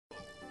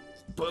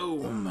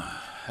Boom!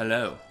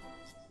 Hello.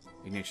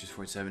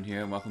 Ignatius47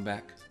 here, and welcome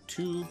back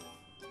to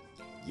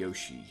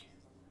Yoshi.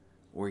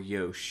 Or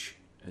Yosh,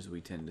 as we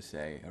tend to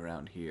say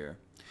around here.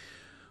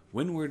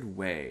 Windward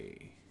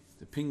Way.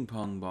 The ping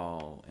pong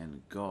ball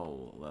and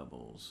gull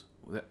levels.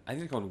 I think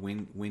they're called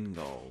wind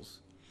gulls.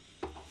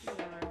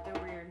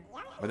 They're weird.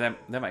 Or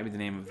that might be the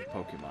name of the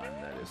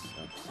Pokemon that is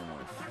of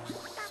similar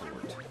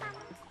sort.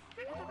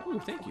 Ooh,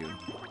 thank you.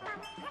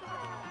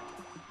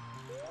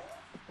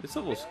 This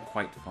level is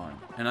quite fun,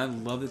 and I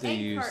love that they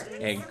use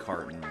egg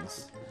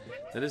cartons.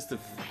 That is the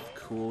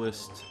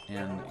coolest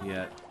and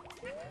yet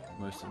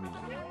most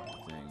amusing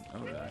thing. Oh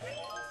gosh.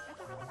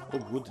 Oh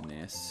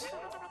goodness.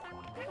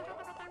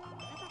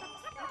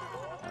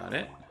 Got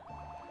it.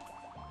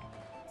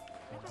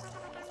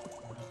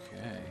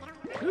 Okay.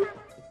 Oop.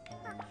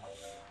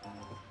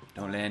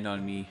 Don't land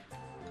on me.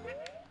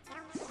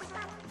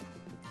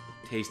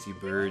 Tasty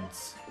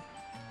birds.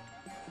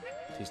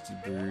 Tasty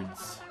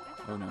birds.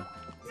 Oh no.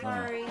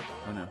 Sorry.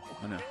 Oh no.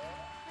 Oh no.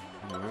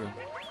 Oh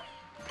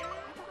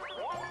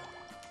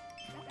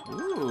no.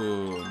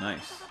 Ooh,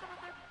 nice.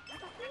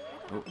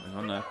 Oh, there's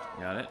one left.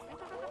 Got it.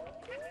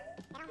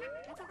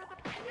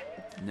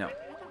 No.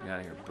 Get out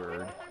of here,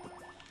 bird.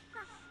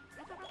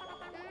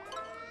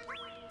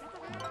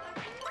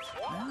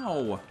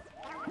 Ow!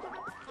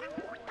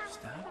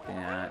 Stop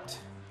that.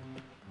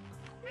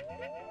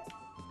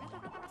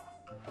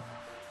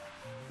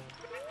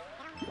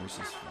 Where's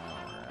this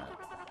flower at?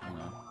 Hang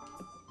on.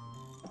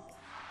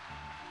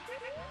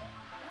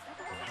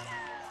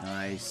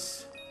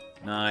 Nice.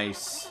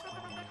 Nice.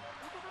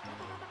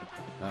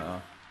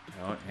 Uh-oh.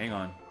 Don't, hang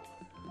on.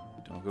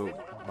 Don't go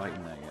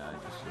biting that guy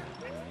just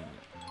yet.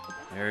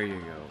 There you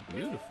go.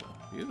 Beautiful.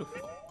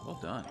 Beautiful. Well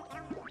done.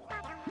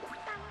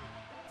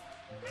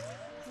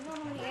 You know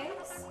how many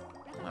eggs?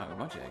 Wow, a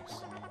bunch of eggs.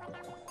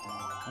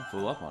 I'm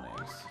full up on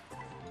eggs.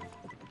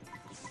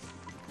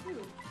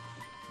 Ooh.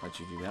 Let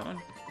you do that one.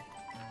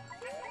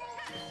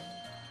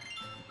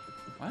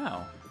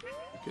 Wow.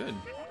 Good.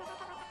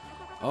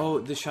 Oh,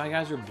 the Shy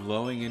Guys are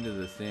blowing into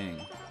the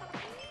thing.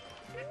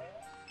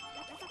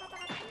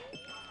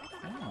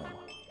 Ow.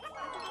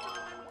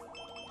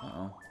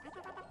 Uh-oh.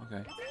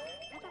 Okay.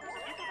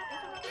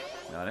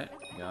 Got it.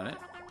 Got it.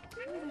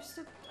 Oh, they're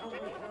still... Oh,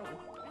 wait,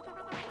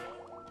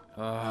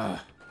 no. Ugh.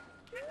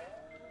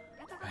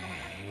 I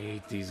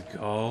hate these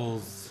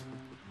gulls.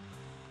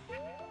 They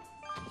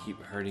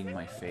keep hurting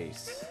my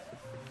face.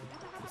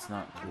 It's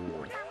not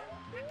cool.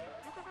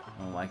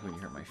 I don't like when you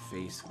hurt my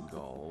face,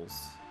 gulls.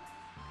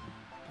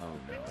 Oh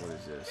no, what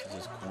is this? Is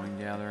this coin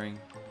gathering?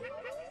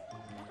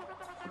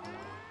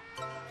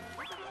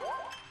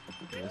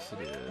 Yes,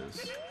 it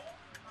is.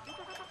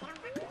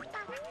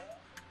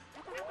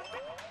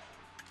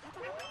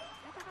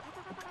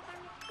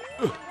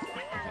 Okay.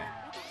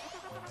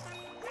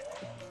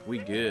 We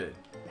good.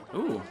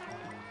 Ooh.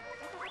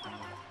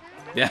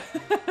 Yeah.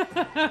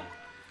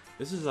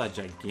 This is a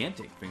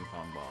gigantic ping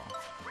pong ball.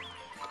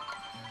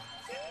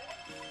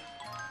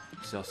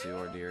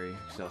 Excelsior, dearie.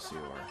 Excelsior.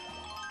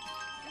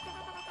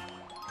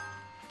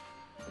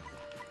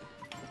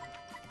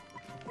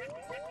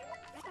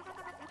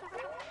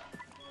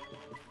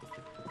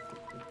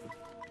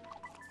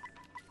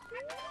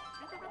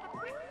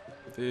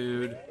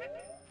 Food.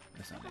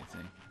 That's not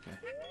anything. Okay.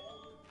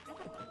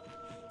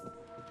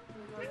 Can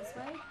we go this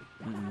way?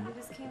 Mm-mm. We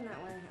just came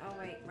that way. Oh,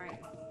 wait, right.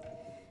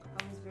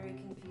 I was very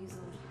confused.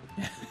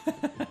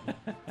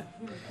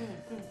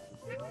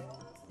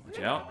 Watch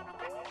out.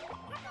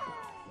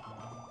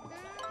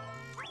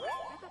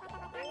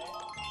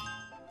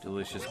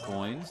 Delicious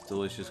coins.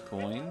 Delicious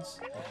coins.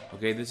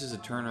 Okay, this is a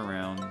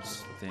turnaround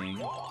thing.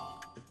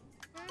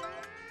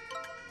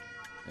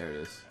 There it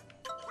is.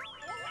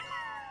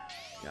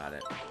 Got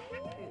it.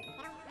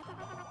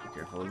 Be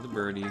careful of the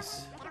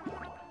birdies.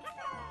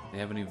 They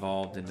haven't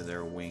evolved into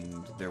their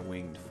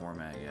winged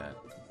format yet.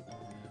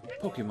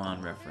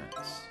 Pokemon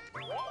reference.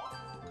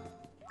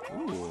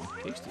 Ooh,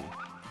 tasty.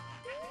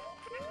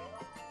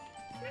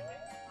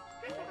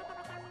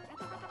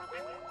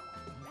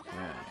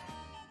 Okay.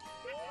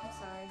 I'm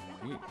sorry.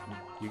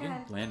 You can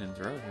land and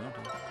throw if you want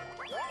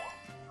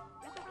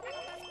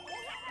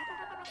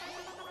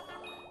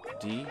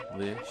to.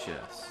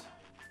 Delicious.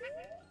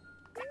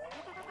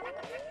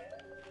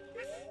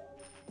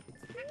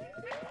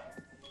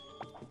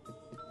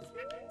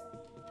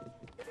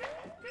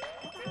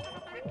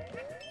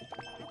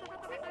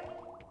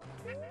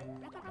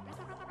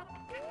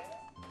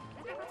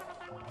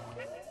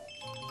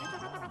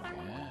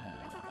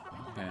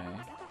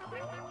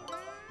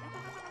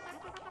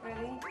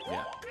 Ready?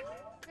 Yeah.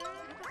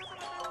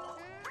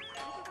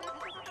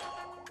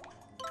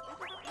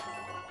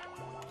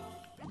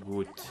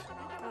 Good.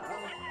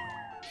 Uh-oh.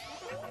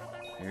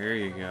 There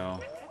you go.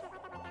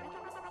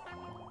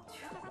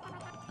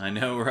 I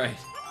know, right?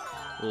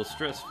 A little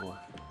stressful.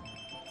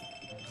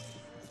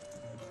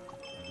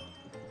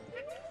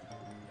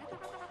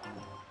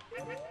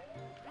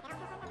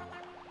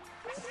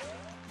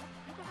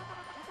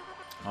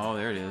 Oh,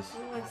 there it is.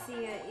 Oh, I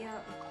see it,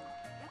 yep.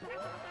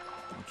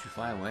 Don't you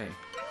fly away. Don't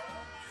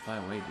you fly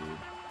away, dude.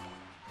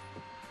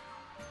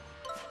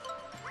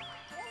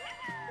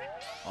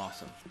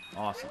 Awesome.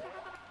 Awesome.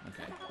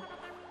 Okay.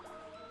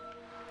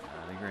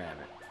 Gotta grab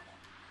it.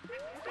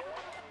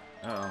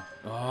 Uh-oh.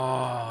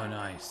 Oh,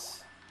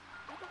 nice.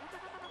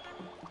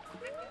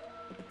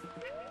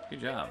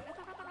 Good job.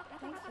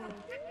 Thank you.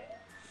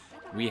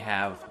 We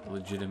have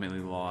legitimately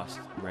lost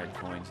red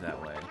coins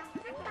that way.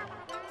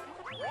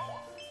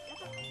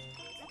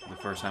 The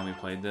first time we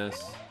played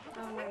this,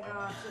 Oh my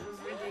gosh, it was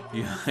ridiculous.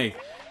 you like,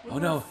 We oh were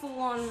no, full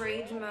on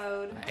rage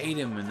mode. I ate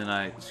him and then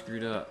I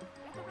screwed up.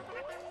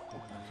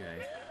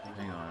 Okay,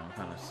 hang on, I'm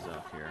kind of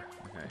stuck here.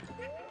 Okay.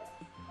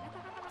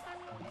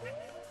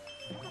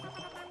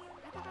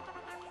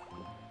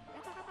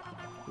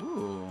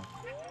 Ooh.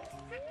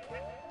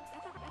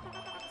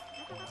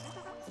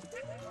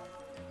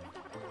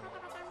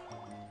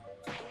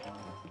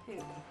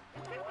 Poop.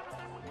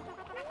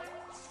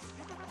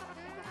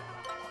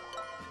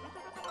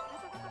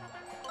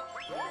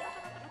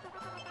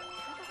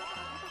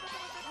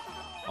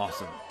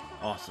 Awesome.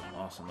 Awesome,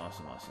 awesome,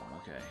 awesome, awesome.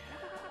 Okay.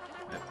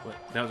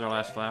 That was our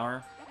last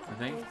flower, I I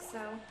think? think so.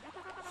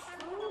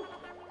 Ooh.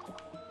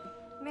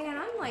 Man,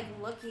 I'm like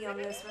lucky on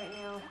this right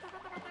now.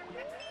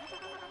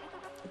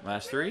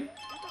 Last three?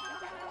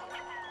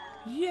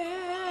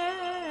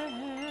 Yeah!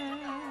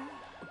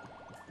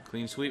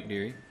 Clean sweep,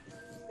 dearie.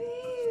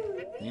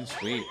 Woo. Clean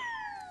sweep.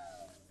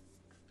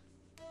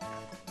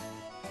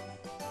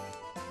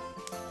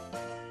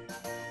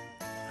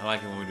 I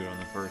like it when we do it on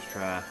the first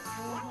try.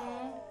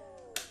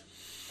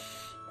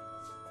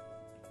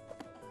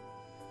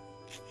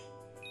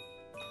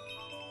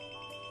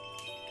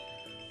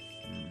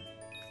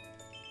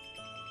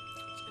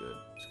 It's good.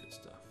 It's good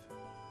stuff.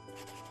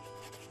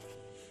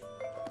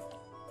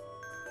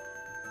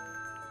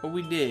 Oh,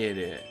 we did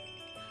it.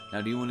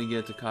 Now, do you want to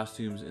get the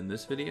costumes in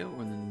this video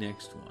or in the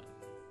next one?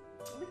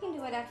 We can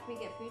do it after we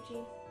get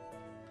Poochie.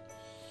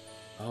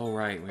 Oh,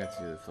 right. We have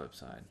to do the flip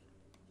side.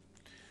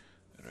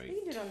 We can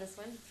do it on this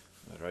one.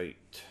 Right.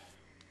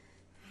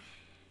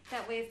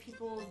 That way, if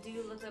people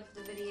do look up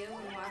the video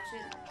and watch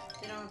it,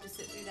 they don't have to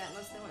sit through that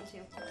unless they want to.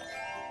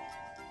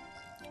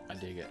 I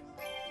dig it.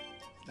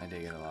 I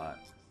dig it a lot.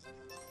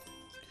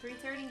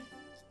 3:30.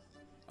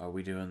 Are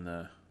we doing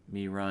the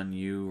me run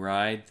you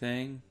ride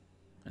thing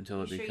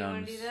until it You sure you becomes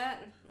want to do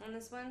that on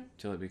this one?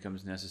 until it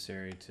becomes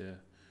necessary to?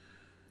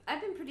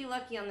 I've been pretty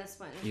lucky on this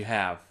one. You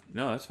have.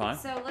 No, that's fine.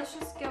 So let's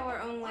just go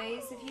our own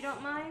ways, if you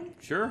don't mind.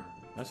 Sure,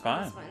 that's On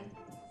fine. this one.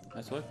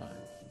 That's totally fine.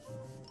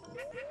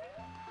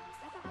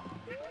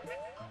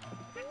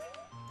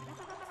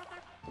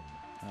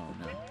 Oh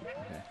no.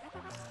 Okay.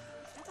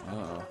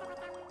 Uh-oh.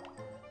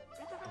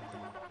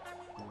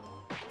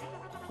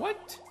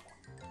 What?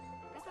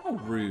 How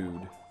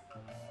rude.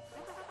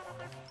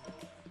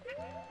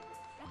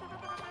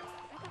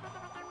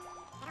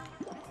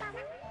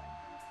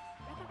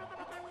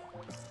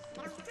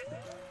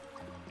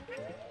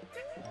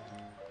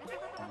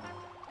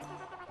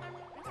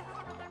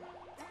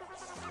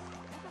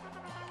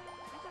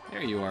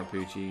 There you are,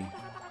 Poochie.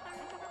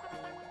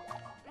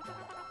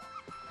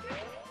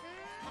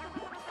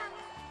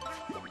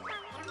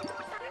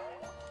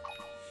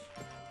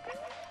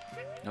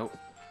 Nope.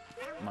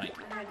 Mine.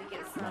 I had to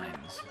get some.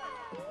 Mines.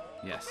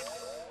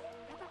 Yes.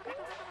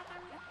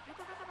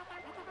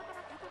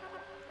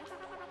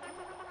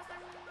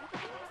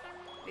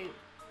 Boop.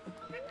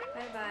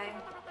 Bye-bye.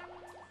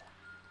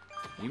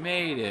 You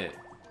made it.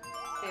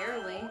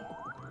 Barely.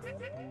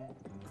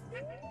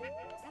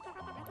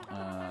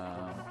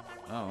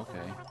 Oh,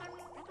 okay.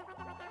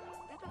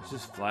 Let's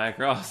just fly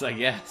across, I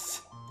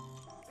guess.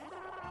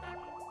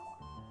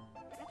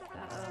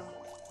 Uh-oh.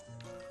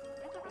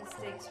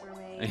 Mistakes were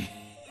made.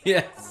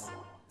 Yes.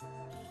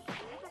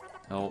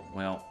 Oh,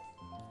 well.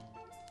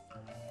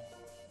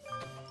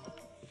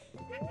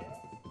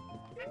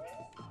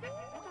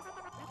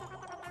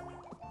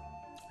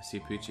 I see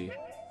Poochie.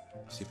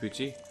 See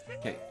Poochie?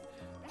 Okay.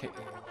 Okay.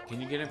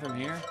 Can you get him from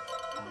here?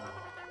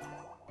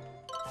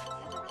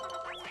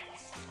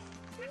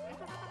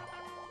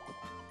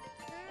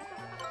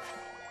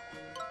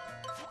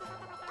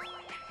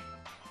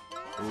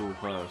 Ooh,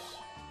 close.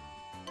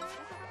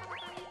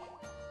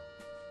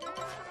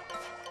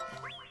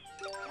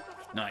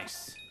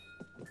 Nice.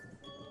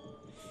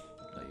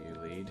 Let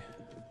you lead.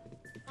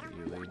 Let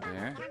you lead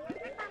there.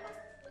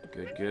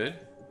 Good, good.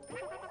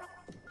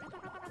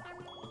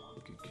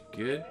 Good, good,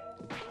 good.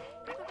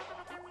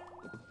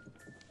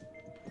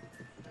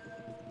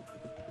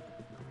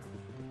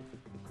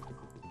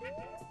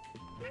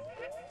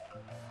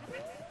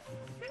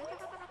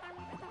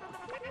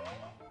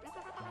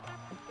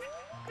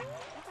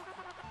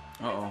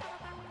 Uh-oh.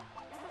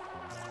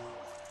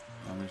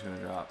 I'm just gonna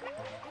drop.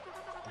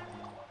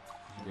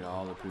 Get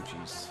all the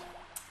poochies.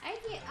 I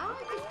get all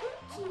the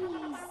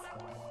cookies.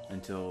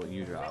 Until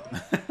you drop.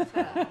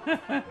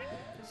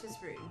 It's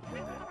just rude. And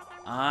then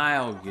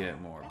I'll get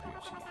more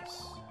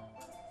poochies.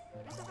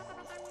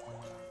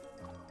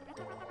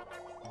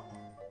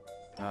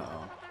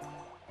 Uh-oh.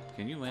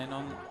 Can you land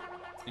on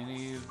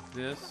any of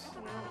this?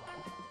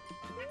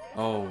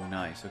 No. Oh,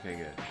 nice. Okay,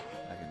 good.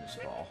 I can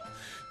just fall.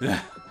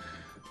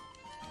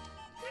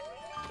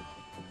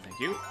 Thank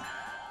you.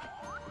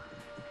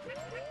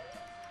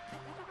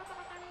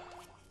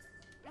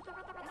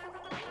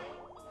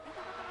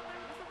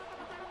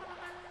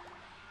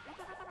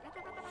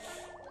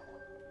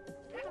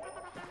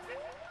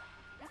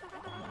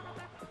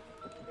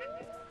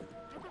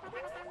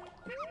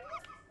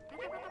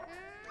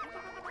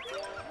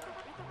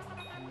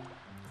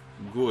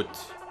 Good.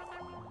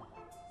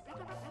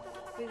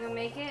 We gonna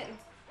make it?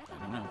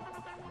 I don't know.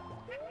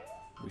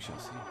 We shall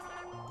see.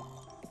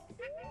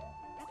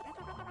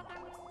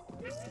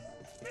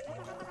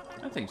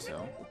 I think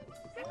so.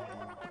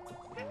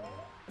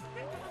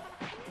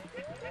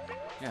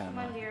 Yeah, Come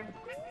on, dear.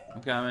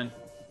 I'm coming.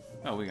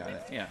 Oh, we got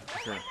it. Yeah,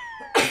 sure.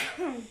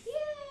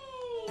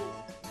 Yay!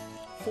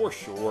 For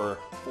sure.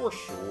 For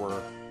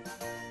sure.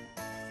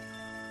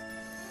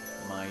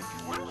 My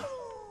dear.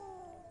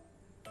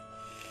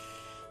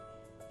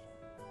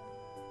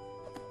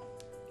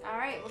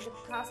 Alright, we'll get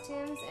the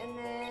costumes and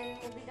then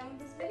we'll be done with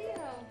this video.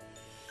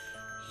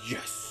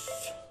 Yes!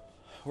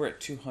 We're at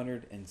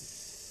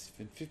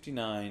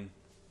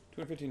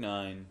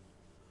 259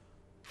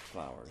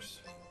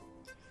 flowers.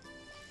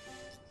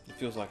 It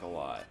feels like a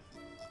lot.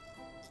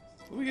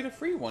 But we get a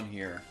free one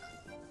here.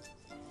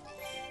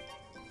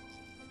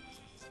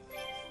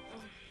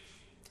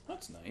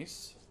 That's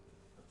nice.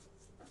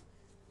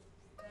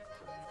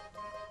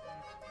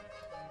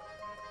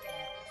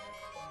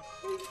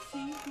 I'm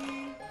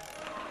sleepy.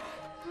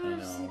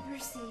 I'm super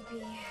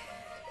sleepy.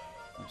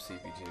 I'm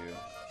sleepy too.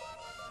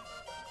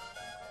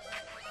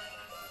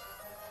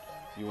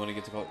 You want to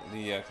get the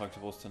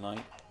collectibles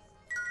tonight?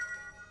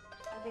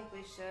 I think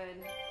we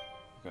should.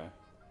 Okay.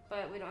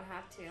 But we don't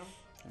have to.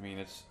 I mean,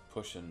 it's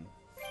pushing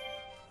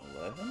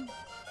 11?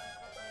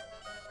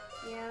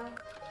 Yeah.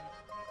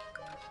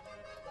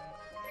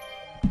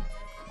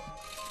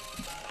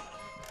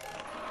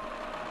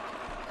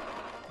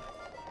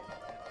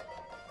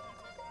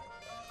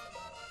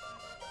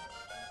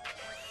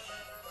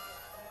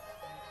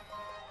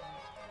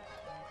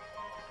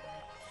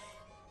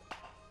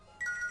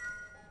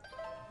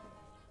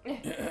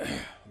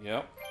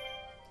 Yep.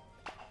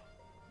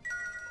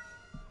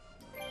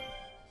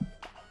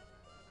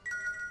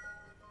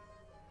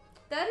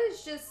 That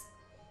is just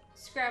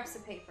scraps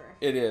of paper.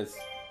 It is.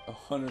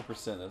 100%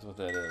 that's what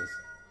that is.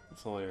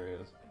 It's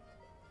hilarious.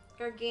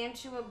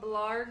 Gargantua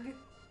blarg.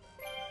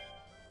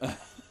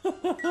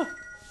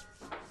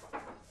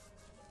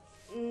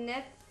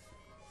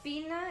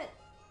 Nepinut.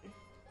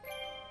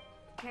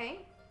 Okay.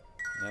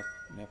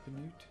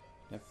 Nepinute?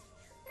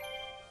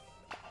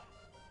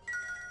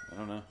 I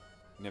don't know.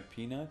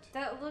 Nepinut?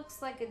 That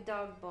looks like a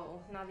dog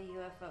bowl, not a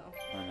UFO.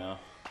 I know.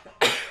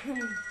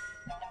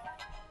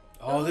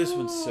 Oh, this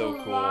one's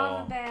so cool.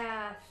 Lava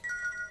bath.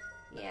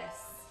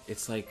 Yes.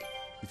 It's like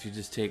if you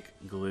just take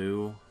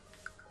glue,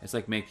 it's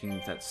like making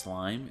that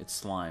slime. It's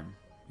slime,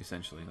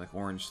 essentially, like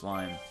orange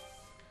slime.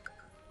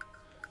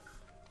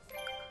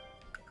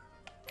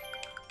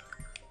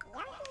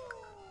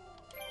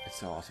 It's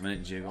so awesome, and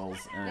it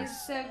jiggles. And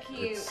It's so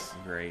cute. It's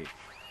great.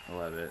 I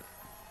love it.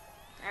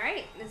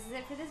 Alright, this is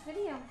it for this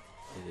video.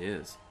 It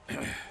is.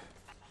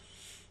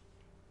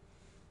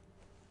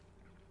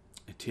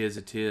 It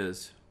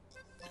is.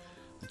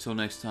 Until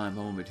next time,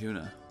 Bumblebee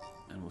Tuna,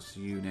 and we'll see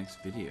you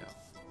next video.